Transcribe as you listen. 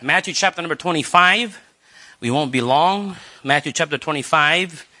Matthew chapter number 25. We won't be long. Matthew chapter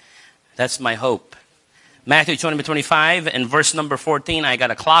 25. That's my hope. Matthew chapter 25 and verse number 14. I got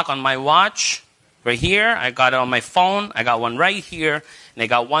a clock on my watch right here. I got it on my phone. I got one right here. And I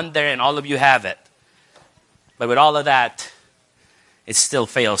got one there, and all of you have it. But with all of that, it still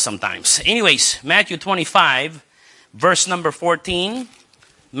fails sometimes. Anyways, Matthew 25, verse number 14.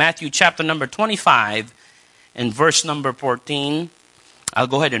 Matthew chapter number 25 and verse number 14. I'll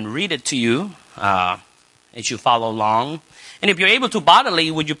go ahead and read it to you as you follow along. And if you're able to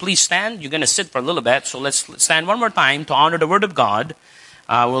bodily, would you please stand? You're going to sit for a little bit. So let's stand one more time to honor the Word of God.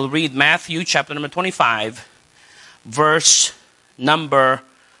 We'll read Matthew chapter number 25, verse number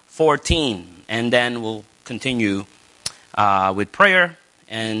 14. And then we'll continue with prayer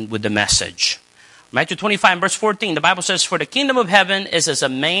and with the message. Matthew 25, verse 14, the Bible says, "For the kingdom of heaven is as a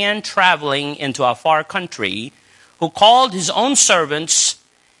man traveling into a far country, who called his own servants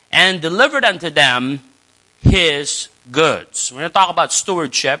and delivered unto them his goods." We're going to talk about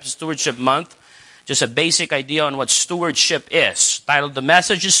stewardship month. Just a basic idea on what stewardship is. Title of the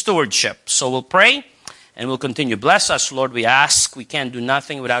message is Stewardship. So we'll pray and we'll continue. Bless us, Lord, we ask. We can't do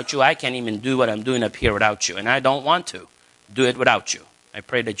nothing without you. I can't even do what I'm doing up here without you. And I don't want to do it without you. I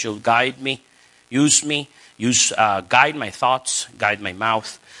pray that you'll guide me, guide my thoughts, guide my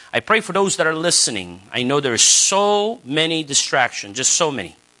mouth. I pray for those that are listening. I know there's so many distractions, just so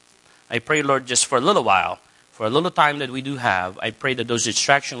many. I pray, Lord, just for a little while, for a little time that we do have, I pray that those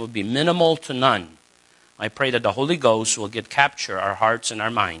distractions will be minimal to none. I pray that the Holy Ghost will capture our hearts and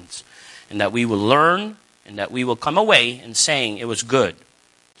our minds, and that we will learn, and that we will come away and saying it was good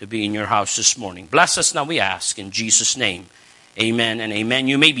to be in your house this morning. Bless us now, we ask, in Jesus' name. Amen and amen.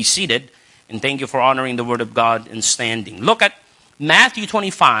 You may be seated, and thank you for honoring the Word of God and standing. Look at Matthew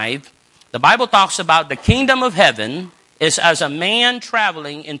 25, the Bible talks about the kingdom of heaven is as a man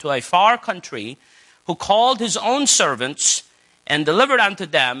traveling into a far country, who called his own servants and delivered unto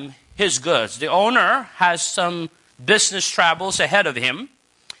them his goods. The owner has some business travels ahead of him,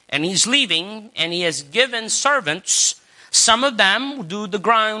 and he's leaving, and he has given servants. Some of them do the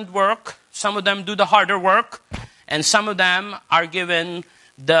groundwork, some of them do the harder work, and some of them are given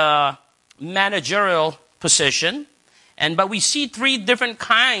the managerial position. But we see three different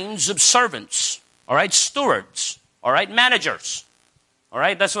kinds of servants. All right, stewards. All right, managers. All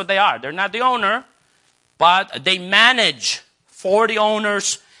right, that's what they are. They're not the owner, but they manage for the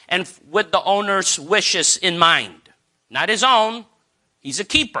owners and with the owner's wishes in mind. Not his own. He's a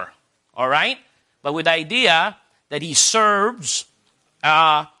keeper. All right, but with the idea that he serves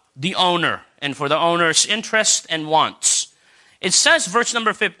the owner and for the owner's interest and wants. It says, verse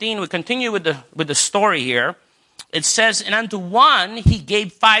number 15. We continue with the story here. It says, "And unto one he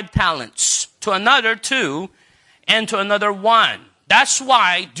gave 5 talents, to another 2, and to another 1. That's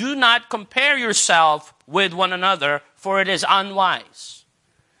why do not compare yourself with one another, for it is unwise.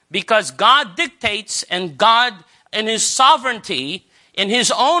 Because God dictates, and God in his sovereignty, in his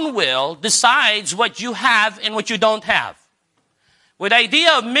own will, decides what you have and what you don't have. With the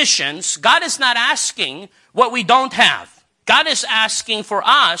idea of missions, God is not asking what we don't have. God is asking for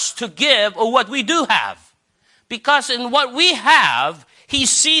us to give what we do have. Because in what we have, he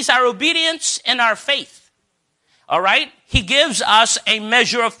sees our obedience and our faith. All right? He gives us a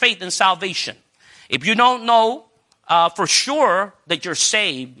measure of faith in salvation. If you don't know for sure that you're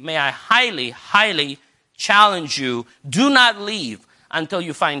saved, may I highly, highly challenge you, do not leave until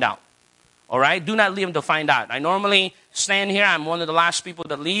you find out. All right? Do not leave until find out. I normally stand here. I'm one of the last people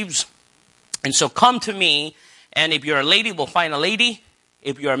that leaves. And so come to me, and if you're a lady, we'll find a lady.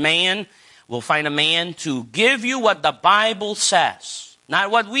 If you're a man, we'll find a man to give you what the Bible says.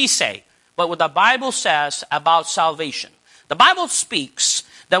 Not what we say, but what the Bible says about salvation. The Bible speaks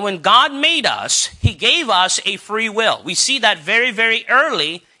that when God made us, he gave us a free will. We see that very, very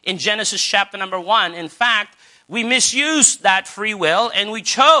early in Genesis chapter number 1. In fact, we misused that free will, and we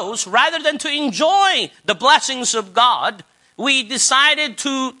chose, rather than to enjoy the blessings of God, we decided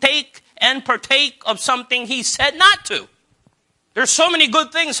to take and partake of something he said not to. There's so many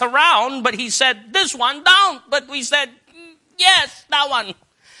good things around, but he said, this one, don't. But we said, yes, that one.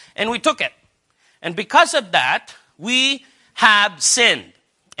 And we took it. And because of that, we have sinned.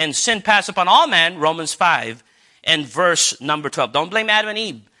 And sin passed upon all men, Romans 5 and verse number 12. Don't blame Adam and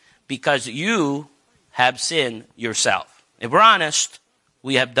Eve, because you have sinned yourself. If we're honest,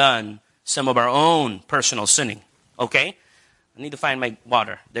 we have done some of our own personal sinning. Okay? I need to find my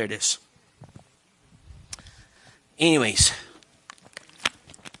water. There it is. Anyways,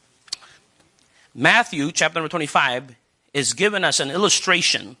 Matthew chapter number 25 is giving us an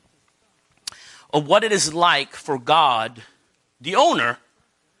illustration of what it is like for God, the owner,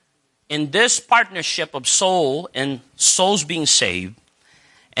 in this partnership of soul and souls being saved,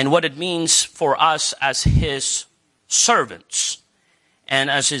 and what it means for us as his servants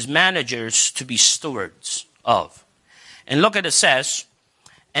and as his managers to be stewards of. And look at it says,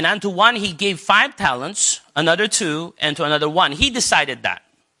 and unto one he gave 5 talents, another 2, and to another 1. He decided that.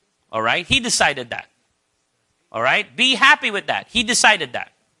 All right? He decided that. All right? Be happy with that. He decided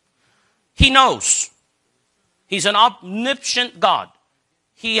that. He knows. He's an omniscient God.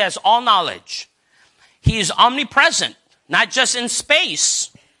 He has all knowledge. He is omnipresent, not just in space.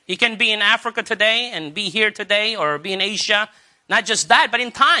 He can be in Africa today and be here today, or be in Asia. Not just that, but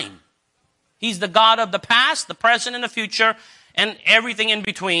in time. He's the God of the past, the present, and the future, and everything in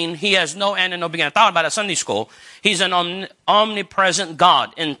between. He has no end and no beginning. I thought about it at Sunday school. He's an omnipresent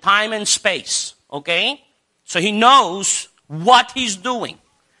God in time and space. Okay? So he knows what he's doing.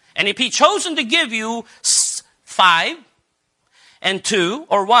 And if he chosen to give you 5 and 2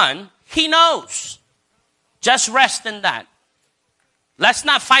 or 1, he knows. Just rest in that. Let's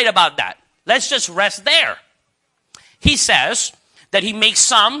not fight about that. Let's just rest there. He says that he makes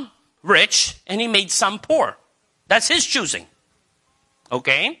some rich and he made some poor. That's his choosing.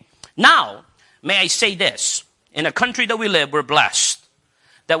 Okay? Now, may I say this. In a country that we live, we're blessed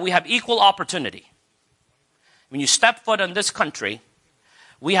that we have equal opportunity. When you step foot in this country,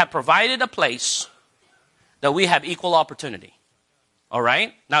 we have provided a place that we have equal opportunity. All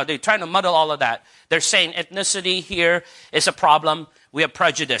right? Now, they're trying to muddle all of that. They're saying ethnicity here is a problem. We have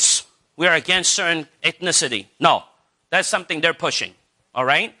prejudice. We are against certain ethnicity. No, that's something they're pushing. All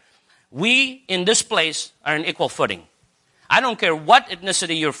right? We, in this place, are on equal footing. I don't care what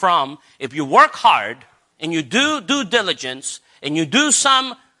ethnicity you're from. If you work hard and you do due diligence and you do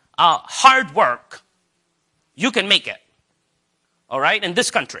some hard work, you can make it. All right? In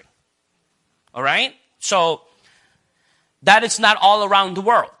this country. All right? So, that is not all around the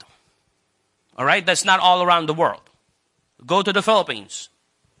world. All right? That's not all around the world. Go to the Philippines.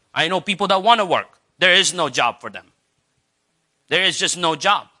 I know people that want to work. There is no job for them. There is just no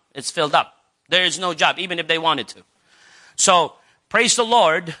job. It's filled up. There is no job, even if they wanted to. So, praise the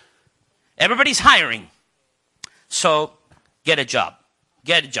Lord. Everybody's hiring. So, get a job.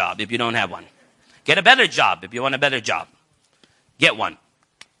 Get a job if you don't have one. Get a better job if you want a better job. Get one.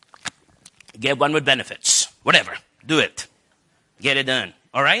 Get one with benefits. Whatever. Do it. Get it done.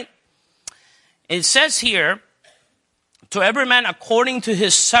 All right? It says here, to every man according to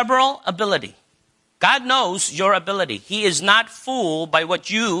his several ability. God knows your ability. He is not fooled by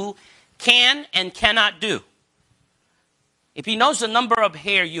what you can and cannot do. If he knows the number of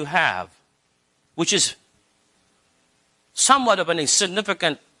hair you have, which is somewhat of an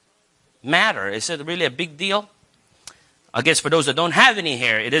insignificant matter, is it really a big deal? I guess for those that don't have any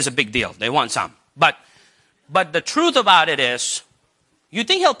hair, it is a big deal. They want some. But the truth about it is, you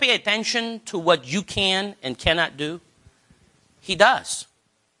think he'll pay attention to what you can and cannot do? He does.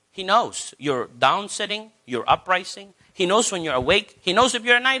 He knows you're down sitting, you're uprising. He knows when you're awake. He knows if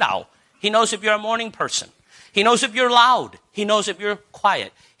you're a night owl. He knows if you're a morning person. He knows if you're loud. He knows if you're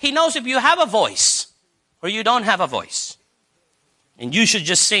quiet. He knows if you have a voice or you don't have a voice. And you should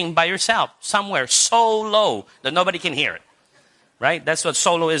just sing by yourself somewhere so low that nobody can hear it. Right? That's what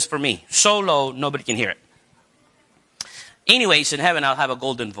solo is for me. So low, nobody can hear it. Anyways, in heaven, I'll have a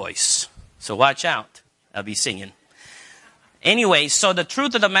golden voice. So watch out. I'll be singing. Anyway, so the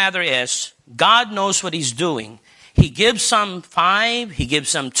truth of the matter is, God knows what he's doing. He gives some 5, he gives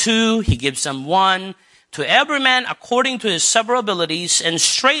some 2, he gives some 1, to every man according to his several abilities, and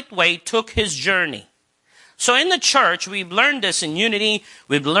straightway took his journey. So in the church, we've learned this in Unity,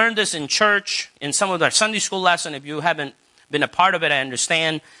 we've learned this in church, in some of our Sunday school lesson. If you haven't been a part of it, I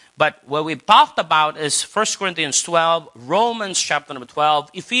understand. But what we've talked about is 1 Corinthians 12, Romans chapter number 12,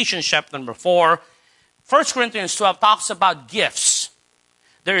 Ephesians chapter number 4, 1 Corinthians 12 talks about gifts.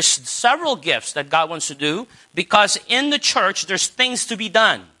 There's several gifts that God wants to do because in the church, there's things to be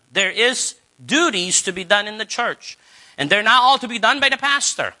done. There is duties to be done in the church. And they're not all to be done by the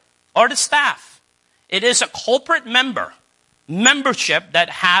pastor or the staff. It is a corporate membership that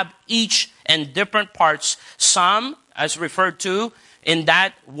have each and different parts. Some, as referred to in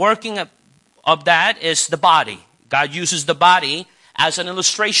that working of that, is the body. God uses the body as an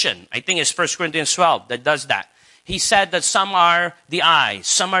illustration. I think it's 1 Corinthians 12 that does that. He said that some are the eyes,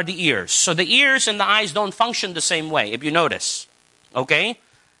 some are the ears. So the ears and the eyes don't function the same way, if you notice. Okay?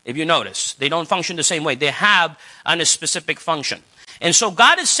 If you notice, they don't function the same way. They have a specific function. And so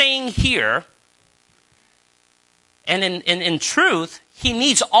God is saying here, and in truth, he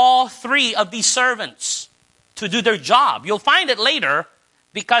needs all 3 of these servants to do their job. You'll find it later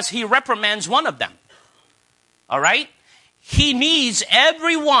because he reprimands one of them. All right? He needs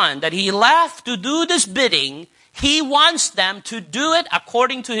everyone that he left to do this bidding. He wants them to do it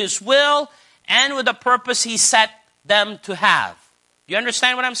according to his will and with the purpose he set them to have. You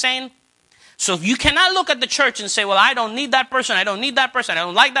understand what I'm saying? So you cannot look at the church and say, well, I don't need that person. I don't need that person. I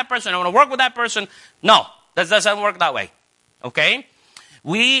don't like that person. I want to work with that person. No, that doesn't work that way. Okay?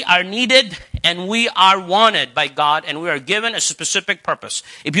 We are needed and we are wanted by God, and we are given a specific purpose.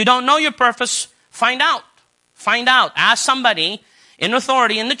 If you don't know your purpose, find out. Find out. Ask somebody in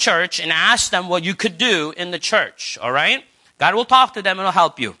authority in the church and ask them what you could do in the church. All right? God will talk to them and will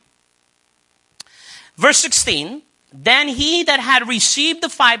help you. Verse 16, then he that had received the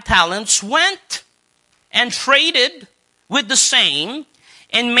 5 talents went and traded with the same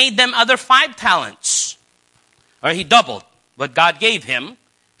and made them other 5 talents. Or he doubled what God gave him.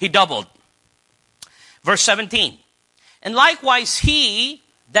 He doubled. Verse 17, and likewise he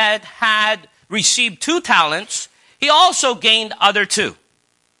that had received 2 talents, he also gained other 2.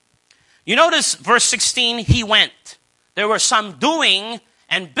 You notice verse 16, he went. There were some doing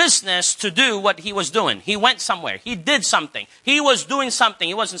and business to do what he was doing. He went somewhere. He did something. He was doing something.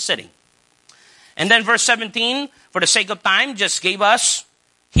 He wasn't sitting. And then verse 17, for the sake of time, just gave us,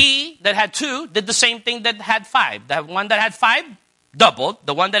 he that had 2 did the same thing that had 5. The one that had 5 doubled.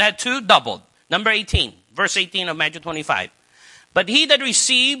 The one that had 2 doubled. Number 18, verse 18 of Matthew 25. But he that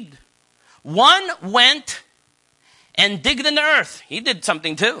received 1 went and digged in the earth. He did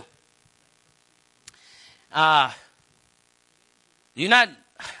something too.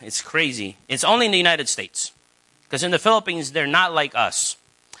 It's crazy. It's only in the United States. Because in the Philippines, they're not like us.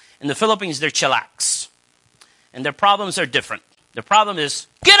 In the Philippines, they're chillax. And their problems are different. The problem is,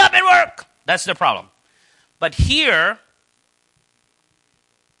 get up and work! That's the problem. But here,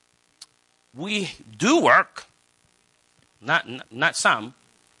 we do work. Not some.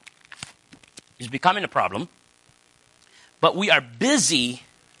 It's becoming a problem. But we are busy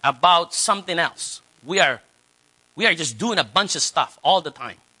about something else. We are just doing a bunch of stuff all the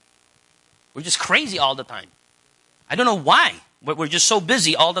time. We're just crazy all the time. I don't know why, but we're just so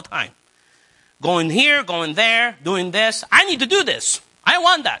busy all the time. Going here, going there, doing this. I need to do this. I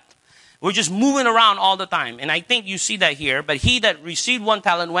want that. We're just moving around all the time. And I think you see that here. But he that received 1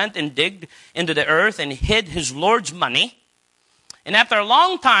 talent went and digged into the earth and hid his Lord's money. And after a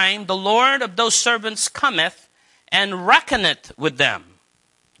long time, the Lord of those servants cometh and reckoneth with them.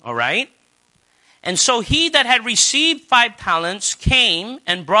 All right? And so he that had received 5 talents came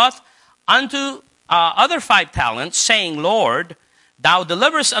and brought unto other 5 talents, saying, Lord, thou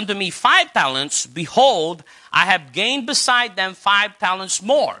deliverest unto me 5 talents. Behold, I have gained beside them 5 talents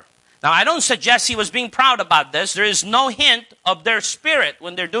more. Now, I don't suggest he was being proud about this. There is no hint of their spirit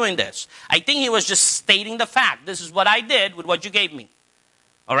when they're doing this. I think he was just stating the fact. This is what I did with what you gave me.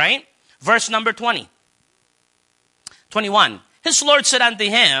 All right? Verse number 20. 21. His Lord said unto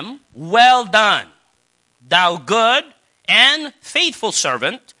him, well done, thou good and faithful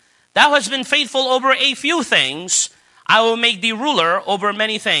servant. Thou hast been faithful over a few things. I will make thee ruler over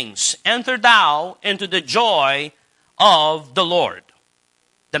many things. Enter thou into the joy of the Lord.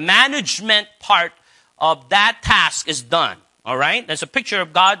 The management part of that task is done. All right? There's a picture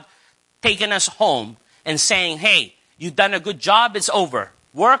of God taking us home and saying, hey, you've done a good job. It's over.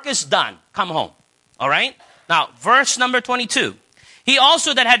 Work is done. Come home. All right? Now, verse number 22. He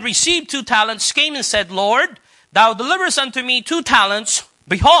also that had received 2 talents came and said, Lord, thou deliverest unto me 2 talents.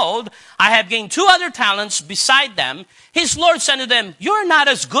 Behold, I have gained 2 other talents beside them. His Lord said to them, you're not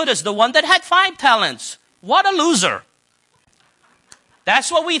as good as the one that had 5 talents. What a loser.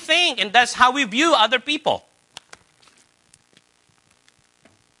 That's what we think, and that's how we view other people.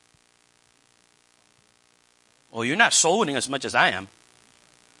 Oh, you're not soul winning as much as I am.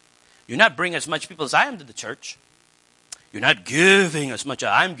 You're not bringing as much people as I am to the church. You're not giving as much as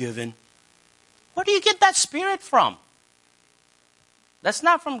I'm giving. Where do you get that spirit from? That's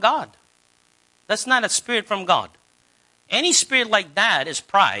not from God. That's not a spirit from God. Any spirit like that is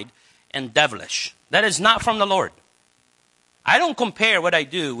pride and devilish. That is not from the Lord. I don't compare what I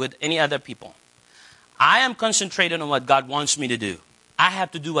do with any other people. I am concentrated on what God wants me to do. I have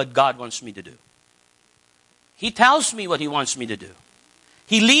to do what God wants me to do. He tells me what He wants me to do.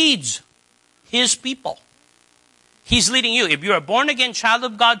 He leads His people. He's leading you. If you're a born-again child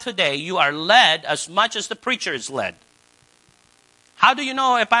of God today, you are led as much as the preacher is led. How do you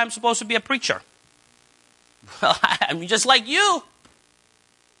know if I'm supposed to be a preacher? Well, I'm just like you.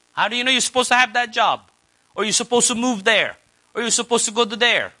 How do you know you're supposed to have that job? Or you're supposed to move there? Or you're supposed to go to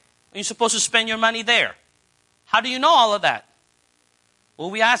there? Or you're supposed to spend your money there? How do you know all of that?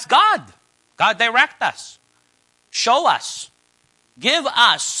 Well, we ask God. God, direct us. Show us. Give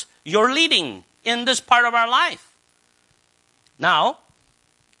us your leading in this part of our life. Now,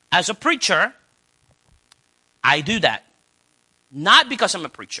 as a preacher, I do that. Not because I'm a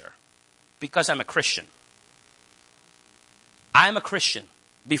preacher, because I'm a Christian. I'm a Christian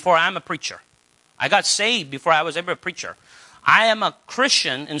before I'm a preacher. I got saved before I was ever a preacher. I am a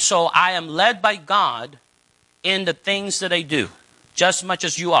Christian, and so I am led by God in the things that I do, just as much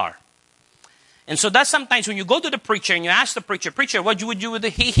as you are. And so that's sometimes when you go to the preacher and you ask the preacher, what would you do with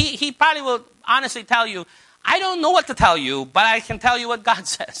it? He probably will honestly tell you, I don't know what to tell you, but I can tell you what God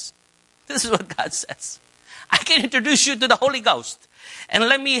says. This is what God says. I can introduce you to the Holy Ghost. And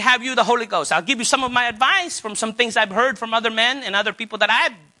let me have you the Holy Ghost. I'll give you some of my advice from some things I've heard from other men and other people that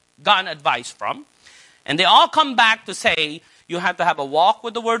I've gotten advice from. And they all come back to say, you have to have a walk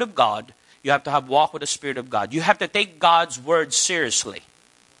with the Word of God. You have to have a walk with the Spirit of God. You have to take God's Word seriously.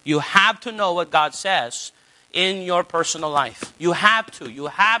 You have to know what God says in your personal life. You have to. You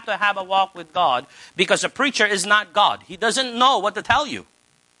have to have a walk with God, because a preacher is not God. He doesn't know what to tell you.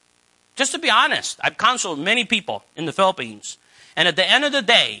 Just to be honest, I've counseled many people in the Philippines. And at the end of the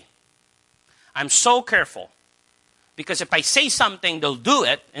day, I'm so careful. Because if I say something, they'll do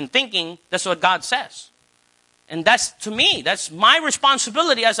it and thinking that's what God says. And that's, to me, that's my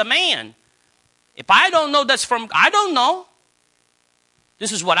responsibility as a man. If I don't know that's from, I don't know.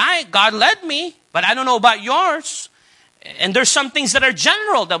 This is what God led me, but I don't know about yours. And there's some things that are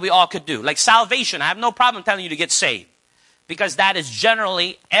general that we all could do, like salvation. I have no problem telling you to get saved. Because that is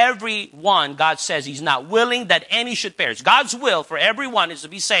generally everyone. God says He's not willing that any should perish. God's will for everyone is to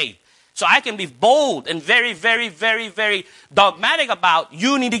be saved. So I can be bold and very, very, very, very dogmatic about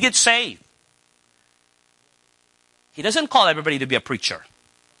you need to get saved. He doesn't call everybody to be a preacher.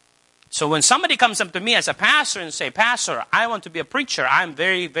 So when somebody comes up to me as a pastor and say, Pastor, I want to be a preacher, I'm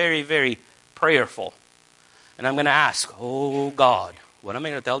very, very, very prayerful. And I'm going to ask, oh God, what am I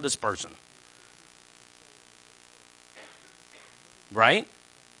going to tell this person? Right?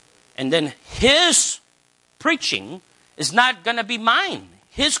 And then his preaching is not going to be mine.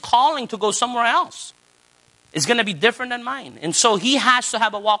 His calling to go somewhere else is going to be different than mine. And so he has to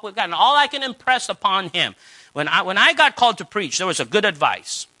have a walk with God. And all I can impress upon him, when I got called to preach, there was a good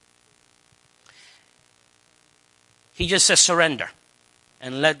advice. He just says, surrender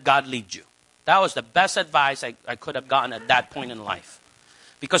and let God lead you. That was the best advice I could have gotten at that point in life.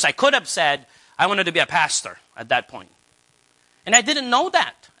 Because I could have said, I wanted to be a pastor at that point. And I didn't know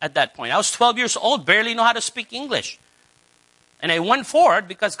that at that point. I was 12 years old, barely know how to speak English. And I went forward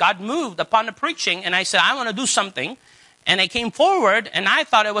because God moved upon the preaching, and I said, I want to do something. And I came forward, and I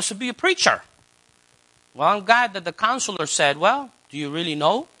thought I was to be a preacher. Well, I'm glad that the counselor said, well, do you really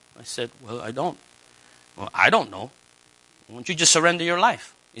know? I said, well, I don't. Well, I don't know. Why don't you just surrender your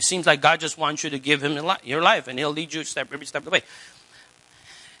life? It seems like God just wants you to give Him your life, and He'll lead you every step of the way.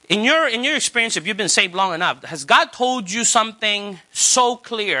 In your experience, if you've been saved long enough, has God told you something so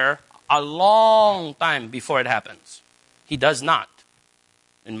clear a long time before it happens? He does not.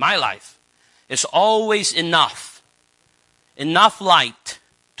 In my life, it's always enough light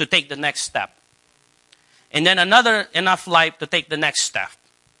to take the next step. And then another enough light to take the next step.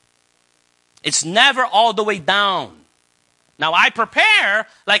 It's never all the way down. Now I prepare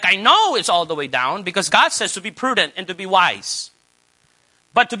like I know it's all the way down because God says to be prudent and to be wise.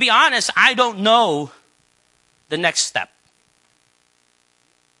 But to be honest, I don't know the next step.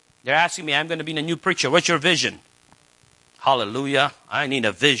 They're asking me, I'm going to be a new preacher. What's your vision? Hallelujah. I need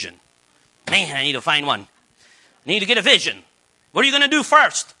a vision. Man, I need to find one. I need to get a vision. What are you going to do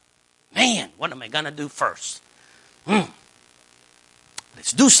first? Man, what am I going to do first?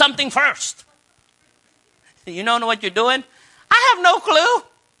 Let's do something first. You don't know what you're doing? I have no clue.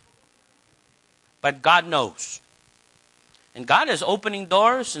 But God knows. And God is opening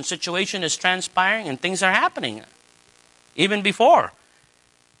doors and situation is transpiring and things are happening. Even before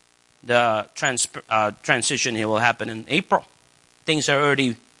the transition here will happen in April. Things are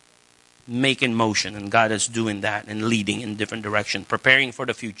already making motion and God is doing that and leading in different directions, preparing for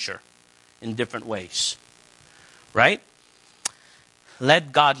the future in different ways. Right?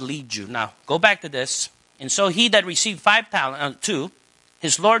 Let God lead you. Now, go back to this. And so he that received 5 talents, 2,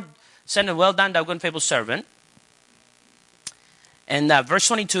 his Lord sent a well done, thou good and faithful servant. And verse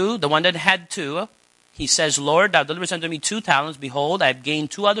 22, the one that had 2, he says, Lord, thou deliverest unto me 2 talents. Behold, I have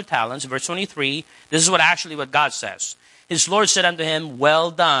gained 2 other talents. Verse 23, this is what God says. His Lord said unto him, well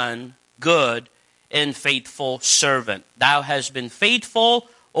done, good and faithful servant. Thou hast been faithful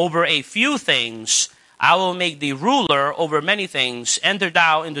over a few things. I will make thee ruler over many things. Enter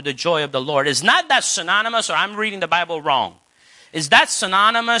thou into the joy of the Lord. Is not that synonymous, or I'm reading the Bible wrong? Is that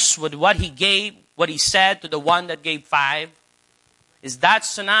synonymous with what he gave, what he said to the one that gave 5? Is that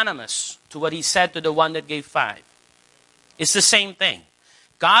synonymous to what he said to the one that gave 5? It's the same thing.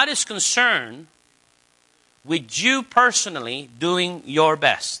 God is concerned with you personally doing your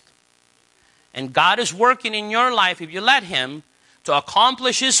best. And God is working in your life, if you let Him, to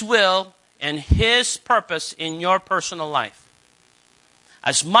accomplish His will and His purpose in your personal life.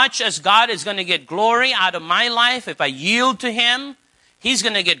 As much as God is going to get glory out of my life if I yield to Him, He's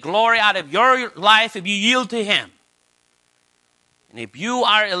going to get glory out of your life if you yield to Him. And if you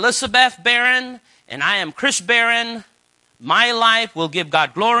are Elizabeth Barron and I am Chris Barron, my life will give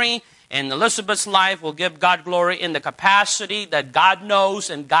God glory, and Elizabeth's life will give God glory in the capacity that God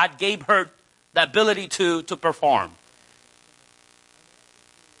knows and God gave her the ability to perform.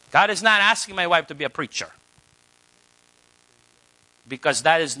 God is not asking my wife to be a preacher, because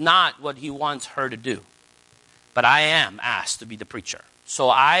that is not what He wants her to do. But I am asked to be the preacher. So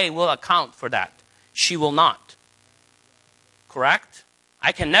I will account for that. She will not. Correct?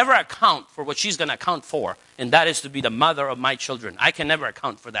 I can never account for what she's going to account for, and that is to be the mother of my children. I can never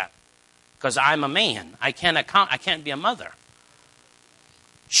account for that, because I'm a man. I can't be a mother.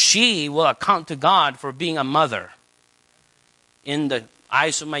 She will account to God for being a mother in the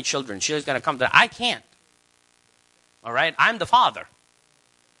eyes of my children. She's going to come to that. I can't. All right? I'm the father.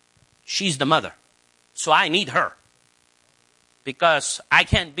 She's the mother. So I need her, because I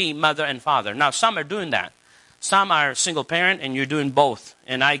can't be mother and father. Now, some are doing that. Some are single parent, and you're doing both.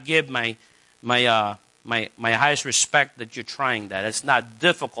 And I give my highest respect that you're trying that. It's not a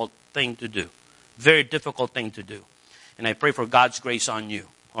difficult thing to do. Very difficult thing to do. And I pray for God's grace on you.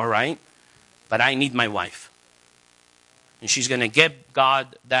 All right? But I need my wife. And she's going to give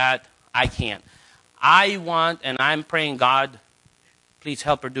God that I can't. I want, and I'm praying, God, please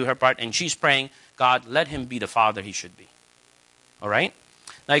help her do her part. And she's praying, God, let him be the father he should be. All right?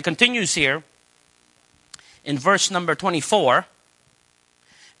 Now he continues here in verse number 24.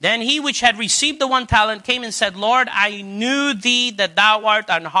 Then he which had received the 1 talent came and said, Lord, I knew thee that thou art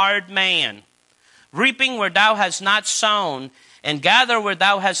an hard man, reaping where thou hast not sown, and gather where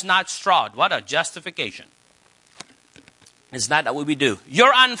thou hast not strawed. What a justification. It's not that what we do.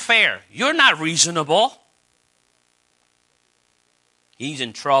 You're unfair. You're not reasonable. He's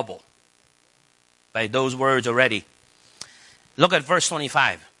in trouble by those words already. Look at verse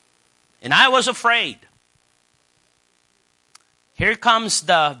 25. And I was afraid. Here comes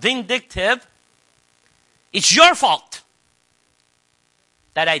the vindictive. It's your fault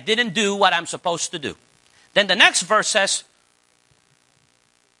that I didn't do what I'm supposed to do. Then the next verse says,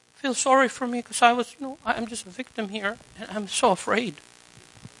 feel sorry for me because I'm just a victim here. And I'm so afraid.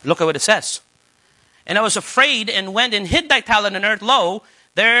 Look at what it says. And I was afraid and went and hid thy talent in earth. Lo,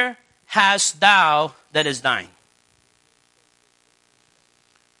 there hast thou that is thine.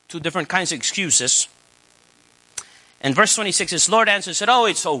 Two different kinds of excuses. And verse 26 is, Lord answered, said, oh,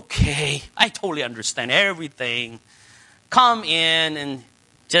 it's okay. I totally understand everything. Come in and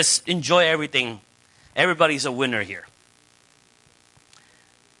just enjoy everything. Everybody's a winner here.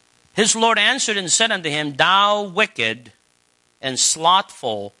 His Lord answered and said unto him, thou wicked and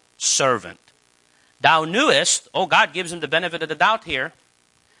slothful servant. Thou knewest, God gives him the benefit of the doubt here.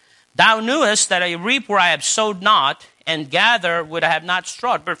 Thou knewest that I reap where I have sowed not, and gather where I have not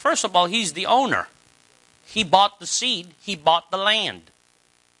strawed. But first of all, he's the owner. He bought the seed. He bought the land.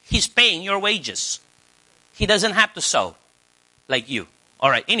 He's paying your wages. He doesn't have to sow like you. All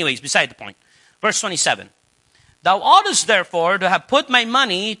right, anyways, beside the point. Verse 27. Thou oughtest therefore to have put my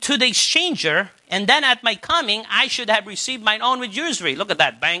money to the exchanger, and then at my coming I should have received mine own with usury. Look at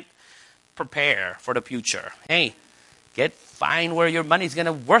that, bank. Prepare for the future. Hey, find where your money is going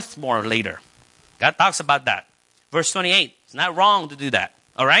to worth more later. God talks about that. Verse 28. It's not wrong to do that.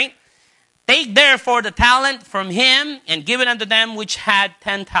 All right? Take therefore the talent from him, and give it unto them which had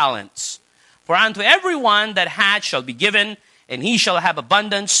 10 talents. For unto every one that had shall be given, and he shall have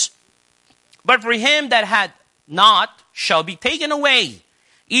abundance. But for him that had not shall be taken away,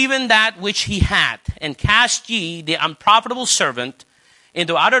 even that which he had. And cast ye the unprofitable servant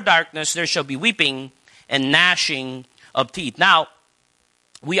into outer darkness. There shall be weeping and gnashing of teeth. Now,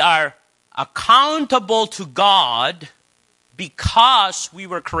 we are accountable to God because we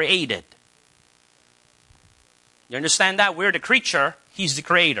were created. You understand that? We're the creature. He's the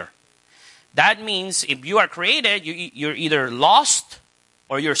creator. That means if you are created, you're either lost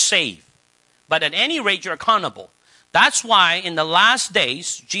or you're saved. But at any rate, you're accountable. That's why in the last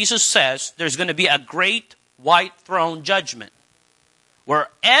days, Jesus says there's going to be a great white throne judgment, where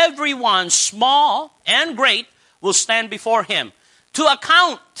everyone, small and great, will stand before him to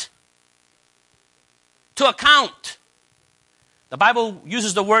account. To account. The Bible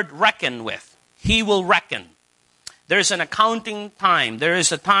uses the word reckon with. He will reckon. There's an accounting time. There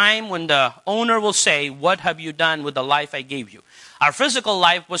is a time when the owner will say, what have you done with the life I gave you? Our physical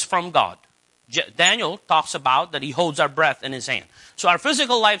life was from God. Daniel talks about that he holds our breath in his hand. So our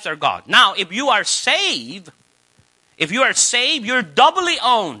physical lives are God. Now, if you are saved, you're doubly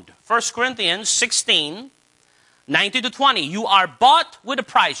owned. 1 Corinthians 16, 19 to 20. You are bought with a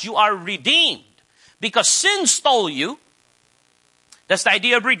price. You are redeemed. Because sin stole you. That's the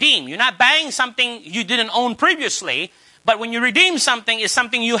idea of redeem. You're not buying something you didn't own previously. But when you redeem something, it's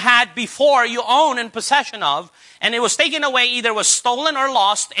something you had before you own and possession of. And it was taken away, either was stolen or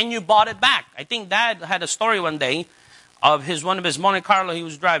lost, and you bought it back. I think Dad had a story one day of one of his Monte Carlo he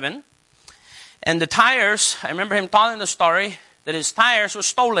was driving. And the tires, I remember him telling the story that his tires were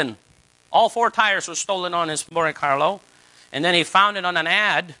stolen. All 4 tires were stolen on his Monte Carlo. And then he found it on an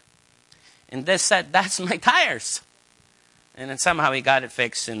ad. And they said, that's my tires. And then somehow he got it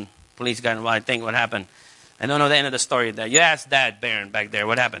fixed and police got involved. I think what happened. I don't know the end of the story there. You asked Dad, Baron, back there,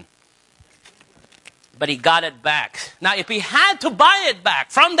 what happened? But he got it back. Now, if he had to buy it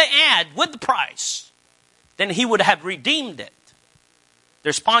back from the ad with the price, then he would have redeemed it.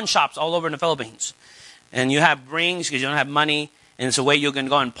 There's pawn shops all over in the Philippines. And you have rings because you don't have money. And it's a way you can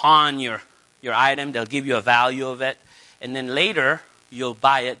go and pawn your item. They'll give you a value of it. And then later, you'll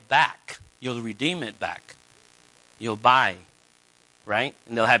buy it back. You'll redeem it back. You'll buy, right?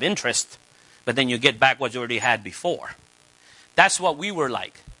 And they'll have interest. But then you get back what you already had before. That's what we were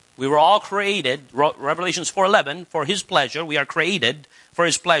like. We were all created, Revelations 4:11, for His pleasure. We are created for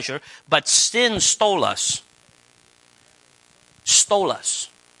His pleasure. But sin stole us. Stole us.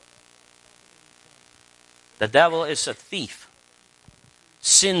 The devil is a thief.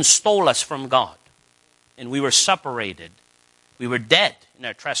 Sin stole us from God. And we were separated. We were dead in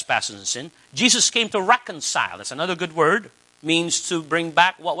our trespasses and sin. Jesus came to reconcile. That's another good word. Means to bring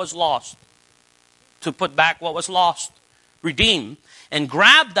back what was lost. To put back what was lost. Redeem. And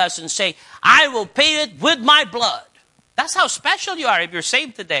grabbed us and say, I will pay it with my blood. That's how special you are if you're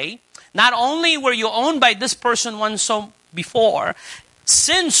saved today. Not only were you owned by this person once before,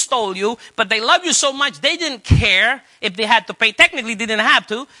 sin stole you, but they love you so much they didn't care if they had to pay. Technically, they didn't have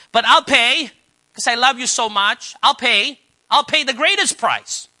to, but I'll pay because I love you so much. I'll pay the greatest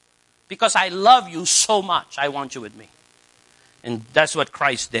price because I love you so much. I want you with me. And that's what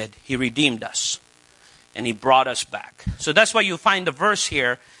Christ did. He redeemed us. And He brought us back. So that's why you find the verse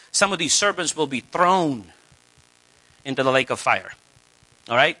here. Some of these serpents will be thrown into the lake of fire.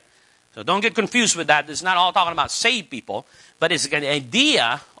 All right? So don't get confused with that. It's not all talking about saved people. But it's an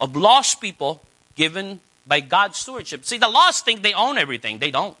idea of lost people given by God's stewardship. See, the lost think they own everything.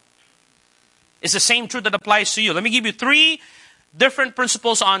 They don't. It's the same truth that applies to you. Let me give you 3 different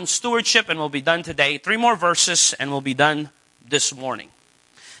principles on stewardship and we'll be done today. 3 more verses and we'll be done this morning.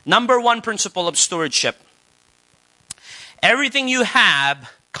 Number 1 principle of stewardship. Everything you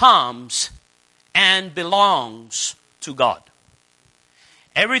have comes and belongs to God.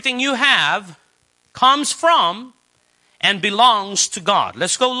 Everything you have comes from and belongs to God.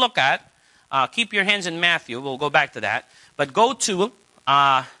 Let's go look at, keep your hands in Matthew. We'll go back to that. But go to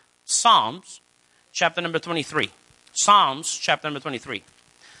Psalms chapter number 23. Psalms chapter number 23.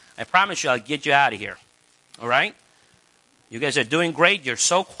 I promise you I'll get you out of here. All right? You guys are doing great. You're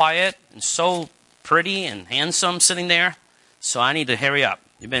so quiet and so pretty and handsome sitting there. So I need to hurry up.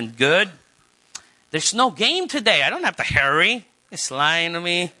 You've been good. There's no game today. I don't have to hurry. It's lying to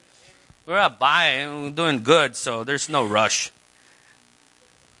me. We're up by. We're doing good, so there's no rush.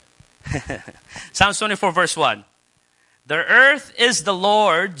 Psalms 24, verse 1. The earth is the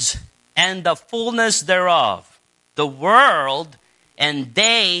Lord's and the fullness thereof, the world and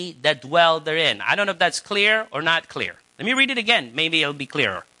they that dwell therein. I don't know if that's clear or not clear. Let me read it again. Maybe it'll be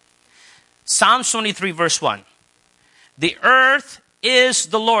clearer. Psalms 23, verse 1. The earth is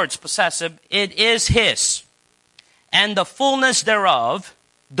the Lord's, possessive. It is His. And the fullness thereof,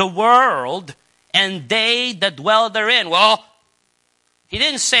 the world, and they that dwell therein. Well, He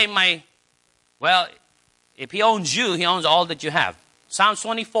didn't say if He owns you, He owns all that you have. Psalms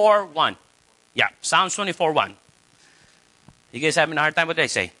 24, 1. Yeah, Psalms 24, 1. You guys having a hard time? What did I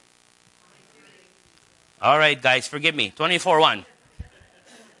say? All right, guys, forgive me. 24:1.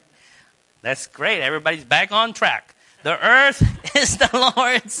 That's great. Everybody's back on track. The earth is the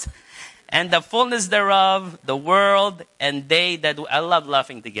Lord's and the fullness thereof, the world and they that... I love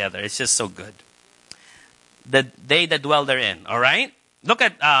laughing together. It's just so good. They that dwell therein. All right? Look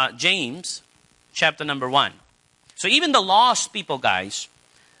at James chapter number 1. So even the lost people, guys,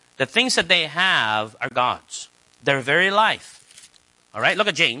 the things that they have are God's. Their very life. All right? Look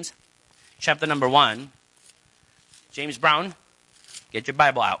at James chapter number 1. James Brown, get your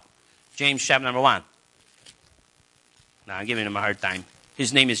Bible out. James chapter number 1. No, I'm giving him a hard time.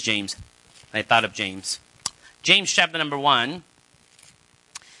 His name is James. I thought of James. James chapter number 1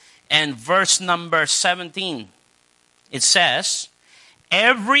 and verse number 17. It says,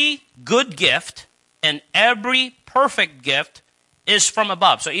 every good gift and every perfect gift is from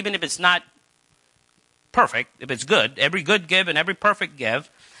above. So even if it's not perfect, if it's good, every good gift and every perfect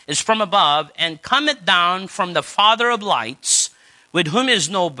gift is from above, and cometh down from the Father of lights, with whom is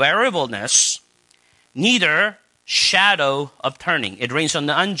no variableness, neither shadow of turning. It rains on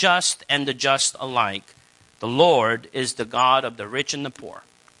the unjust and the just alike. The Lord is the God of the rich and the poor.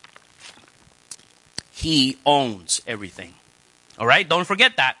 He owns everything. All right? Don't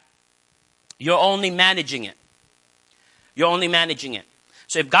forget that. You're only managing it. You're only managing it.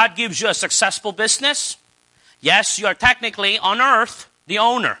 So if God gives you a successful business, yes, you are technically on earth the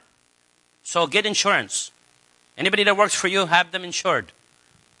owner. So get insurance. Anybody that works for you, have them insured.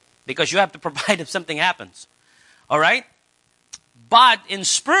 Because you have to provide if something happens. All right? But in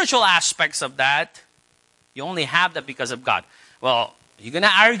spiritual aspects of that, you only have that because of God. Well, you're going to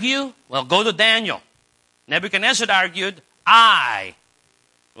argue? Well, go to Daniel. Nebuchadnezzar argued,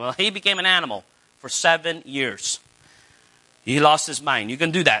 Well, he became an animal for 7 years. He lost his mind. You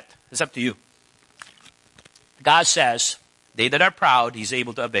can do that. It's up to you. God says, they that are proud, he's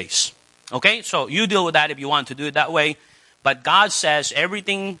able to abase. Okay? So you deal with that if you want to do it that way. But God says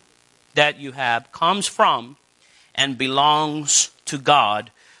everything that you have comes from and belongs to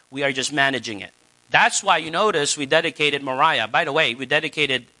God. We are just managing it. That's why you notice we dedicated Mariah. By the way, we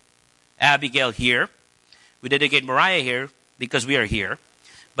dedicated Abigail here. We dedicate Mariah here because we are here.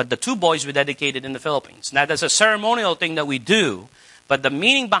 But the 2 boys we dedicated in the Philippines. Now, that's a ceremonial thing that we do. But the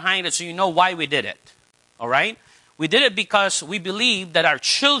meaning behind it, so you know why we did it. All right? We did it because we believe that our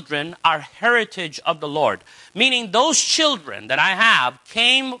children are heritage of the Lord. Meaning those children that I have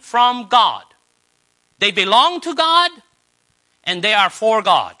came from God. They belong to God and they are for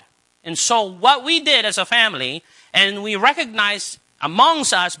God. And so what we did as a family, and we recognize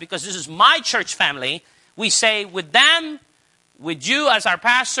amongst us, because this is my church family, we say with them, with you as our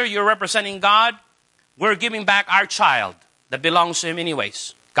pastor, you're representing God, we're giving back our child that belongs to Him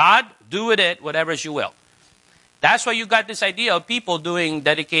anyways. God, do with it whatever as you will. That's why you got this idea of people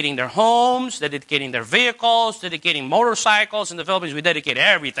dedicating their homes, dedicating their vehicles, dedicating motorcycles. In the Philippines, we dedicated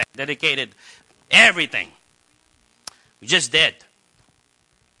everything. We just did.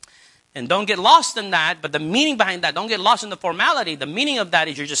 And don't get lost in that, but the meaning behind that, don't get lost in the formality. The meaning of that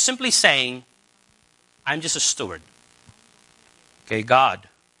is you're just simply saying, I'm just a steward. Okay, God.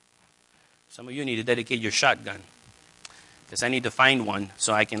 Some of you need to dedicate your shotgun. Because I need to find one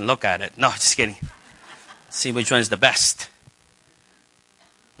so I can look at it. No, just kidding. See which one is the best.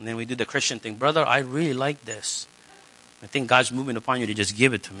 And then we do the Christian thing. Brother, I really like this. I think God's moving upon you to just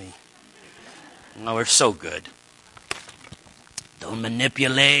give it to me. No, we're so good. Don't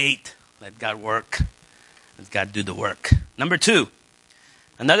manipulate. Let God work. Let God do the work. Number 2,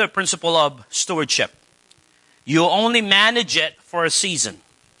 another principle of stewardship. You only manage it for a season.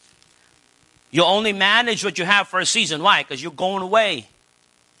 You only manage what you have for a season. Why? Because you're going away.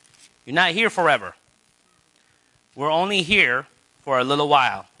 You're not here forever. We're only here for a little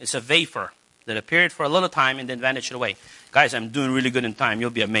while. It's a vapor that appeared for a little time and then vanished away. Guys, I'm doing really good in time. You'll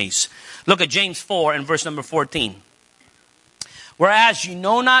be amazed. Look at James 4 and verse number 14. Whereas you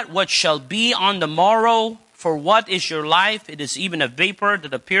know not what shall be on the morrow, for what is your life? It is even a vapor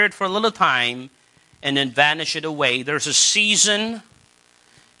that appeared for a little time and then vanished away. There's a season,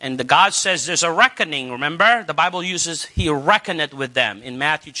 and the God says there's a reckoning. Remember, the Bible uses He reckoneth with them in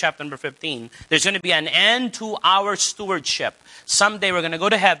Matthew chapter number 15. There's going to be an end to our stewardship. Someday we're going to go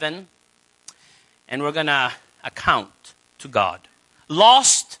to heaven and we're going to account to God.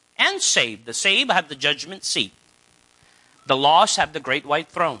 Lost and saved. The saved have the judgment seat. The lost have the great white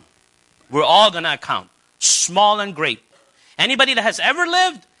throne. We're all going to account, small and great. Anybody that has ever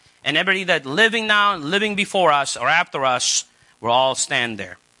lived and everybody that's living now, living before us or after us, we'll all stand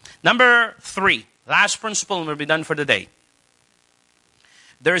there. Number 3, last principle, and we'll be done for the day.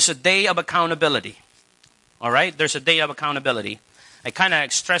 There's a day of accountability. All right? There's a day of accountability. I kind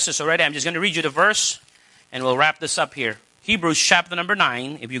of stressed this already. I'm just going to read you the verse, and we'll wrap this up here. Hebrews chapter number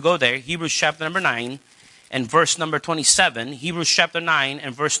 9. If you go there, Hebrews chapter number 9 and verse number 27. Hebrews chapter 9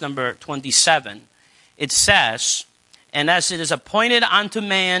 and verse number 27. It says, and as it is appointed unto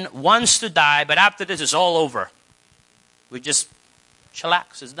man once to die, but after this it's all over. We just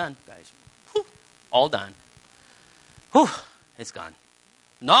chillax. It's done, guys. Whew, all done. Whew, it's gone.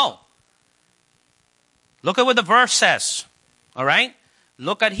 No. Look at what the verse says. All right?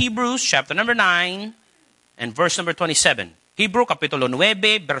 Look at Hebrews chapter number 9 and verse number 27. Hebrew capítulo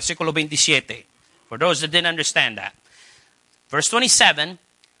 9, versículo 27. For those that didn't understand that. Verse 27,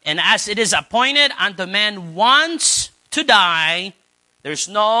 and as it is appointed unto man once to die, there's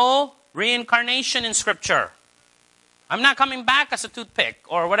no reincarnation in Scripture. I'm not coming back as a toothpick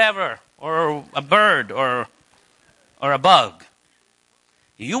or whatever, or a bird or a bug.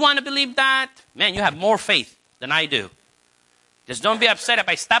 You want to believe that? Man, you have more faith than I do. Just don't be upset if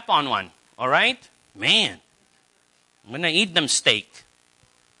I step on one, all right? Man, I'm going to eat them steak.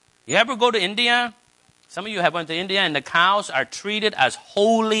 You ever go to India? Some of you have went to India and the cows are treated as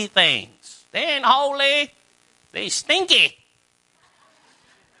holy things. They ain't holy. They stinky.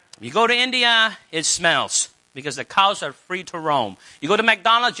 You go to India, it smells because the cows are free to roam. You go to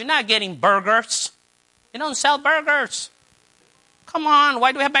McDonald's, you're not getting burgers. They don't sell burgers. Come on,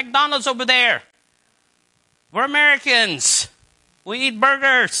 why do we have McDonald's over there? We're Americans. We eat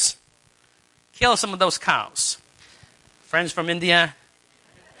burgers. Kill some of those cows. Friends from India,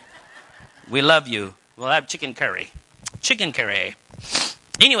 we love you. We'll have chicken curry. Chicken curry.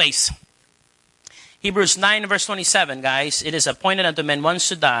 Anyways, Hebrews 9 verse 27, guys. It is appointed unto men once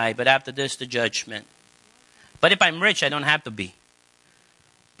to die, but after this the judgment. But if I'm rich, I don't have to be.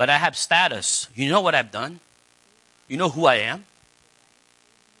 But I have status. You know what I've done? You know who I am?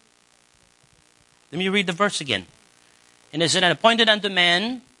 Let me read the verse again. And is it appointed unto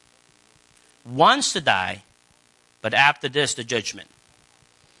men once to die, but after this the judgment.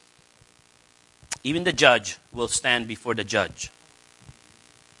 Even the judge will stand before the judge.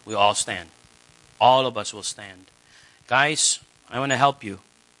 We all stand. All of us will stand. Guys, I want to help you.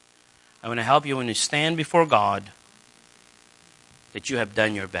 I want to help you when you stand before God that you have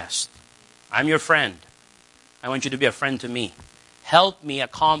done your best. I'm your friend. I want you to be a friend to me. Help me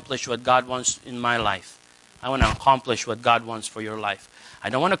accomplish what God wants in my life. I want to accomplish what God wants for your life. I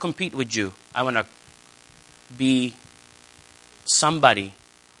don't want to compete with you. I want to be somebody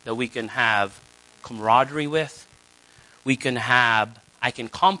that we can have camaraderie with. I can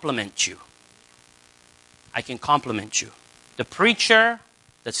compliment you. I can compliment you. The preacher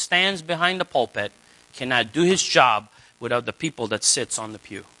that stands behind the pulpit cannot do his job without the people that sits on the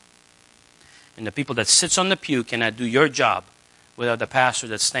pew. And the people that sits on the pew cannot do your job without the pastor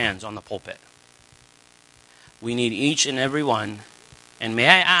that stands on the pulpit. We need each and every one. And may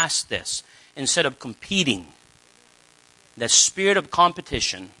I ask this, instead of competing, the spirit of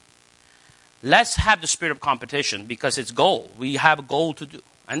competition, let's have the spirit of competition because it's goal. We have a goal to do.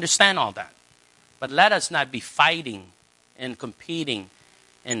 I understand all that. But let us not be fighting and competing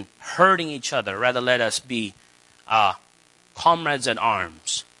and hurting each other. Rather, let us be comrades at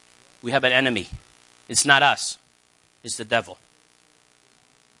arms. We have an enemy. It's not us. It's the devil.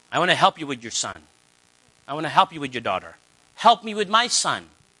 I want to help you with your son. I want to help you with your daughter. Help me with my son.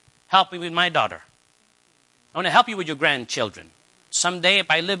 Help me with my daughter. I want to help you with your grandchildren. Someday, if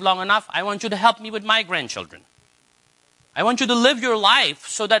I live long enough, I want you to help me with my grandchildren. I want you to live your life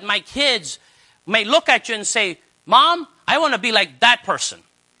so that my kids may look at you and say, Mom, I want to be like that person.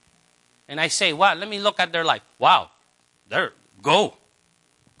 And I say, wow, let me look at their life. Wow, there, go.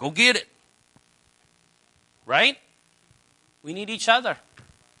 Go get it. Right? We need each other.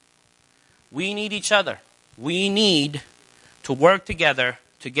 We need each other. We need to work together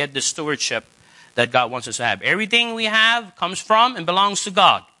to get the stewardship that God wants us to have. Everything we have comes from and belongs to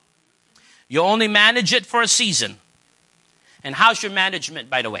God. You only manage it for a season. And how's your management,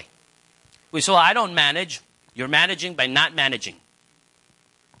 by the way? We say, well, I don't manage. You're managing by not managing.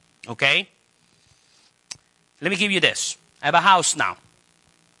 Okay? Let me give you this. I have a house now.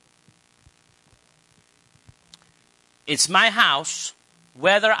 It's my house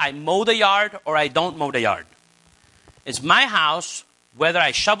whether I mow the yard or I don't mow the yard. It's my house whether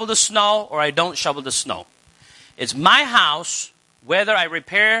I shovel the snow or I don't shovel the snow. It's my house whether I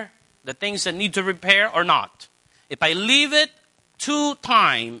repair the things that need to repair or not. If I leave it to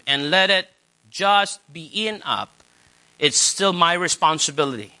time and let it just be eaten up, it's still my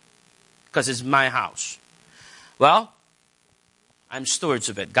responsibility because it's my house. Well, I'm stewards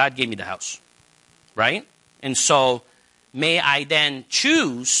of it. God gave me the house, right? And so may I then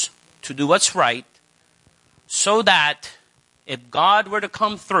choose to do what's right so that if God were to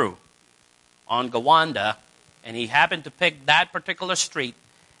come through on Gowanda and he happened to pick that particular street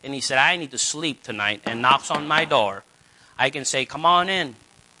and he said, I need to sleep tonight and knocks on my door, I can say, come on in.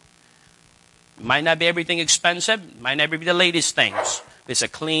 It might not be everything expensive. It might never be the latest things. But it's a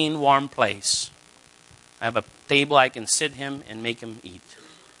clean, warm place. I have a table I can sit him and make him eat.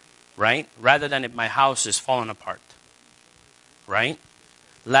 Right? Rather than if my house is falling apart. Right?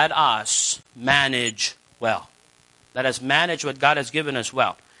 Let us manage well. Let us manage what God has given us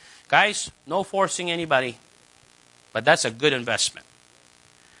well. Guys, no forcing anybody. But that's a good investment.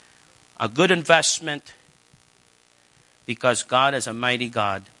 A good investment because God is a mighty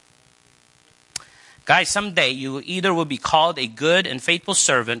God. Guys, someday you either will be called a good and faithful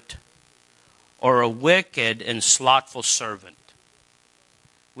servant or a wicked and slothful servant.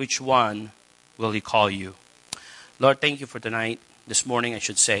 Which one will He call you? Lord, thank you for tonight, this morning I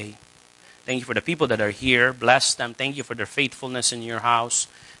should say. Thank you for the people that are here. Bless them. Thank you for their faithfulness in your house.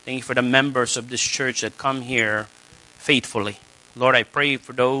 Thank you for the members of this church that come here faithfully. Lord, I pray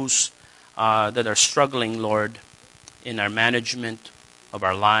for those that are struggling, Lord, in our management of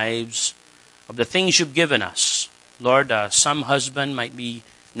our lives, of the things you've given us. Lord, some husband might be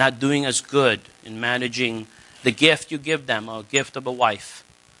not doing as good in managing the gift you give them, a gift of a wife.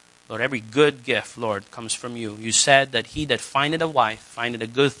 Lord, every good gift, Lord, comes from you. You said that he that findeth a wife findeth a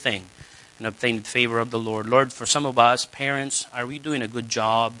good thing and obtaineth favor of the Lord. Lord, for some of us, parents, are we doing a good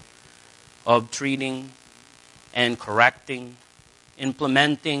job of treating and correcting,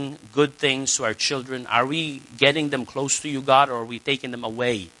 implementing good things to our children? Are we getting them close to you, God, or are we taking them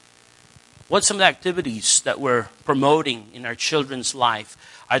away? What's some of the activities that we're promoting in our children's life?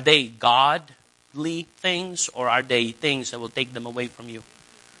 Are they godly things, or are they things that will take them away from you?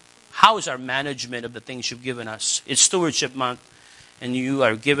 How is our management of the things you've given us? It's Stewardship Month, and you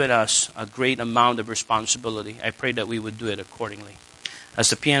are giving us a great amount of responsibility. I pray that we would do it accordingly. As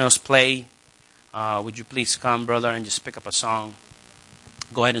the pianos play, would you please come, brother, and just pick up a song?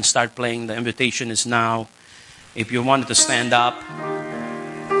 Go ahead and start playing. The invitation is now. If you wanted to stand up.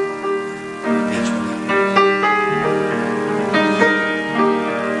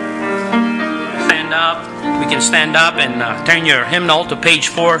 Stand up. We can stand up and turn your hymnal to page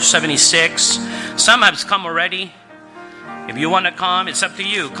 476. Some have come already. If you want to come, it's up to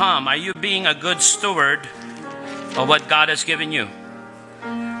you. Come. Are you being a good steward of what God has given you?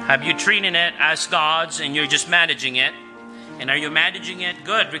 Have you treated it as God's and you're just managing it? And are you managing it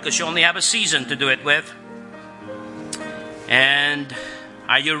good because you only have a season to do it with? And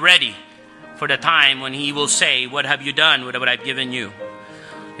are you ready for the time when He will say, what have you done with what I've given you?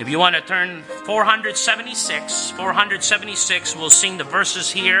 If you want to turn 476, we'll sing the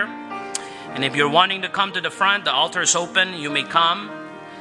verses here. And if you're wanting to come to the front, the altar is open. You may come.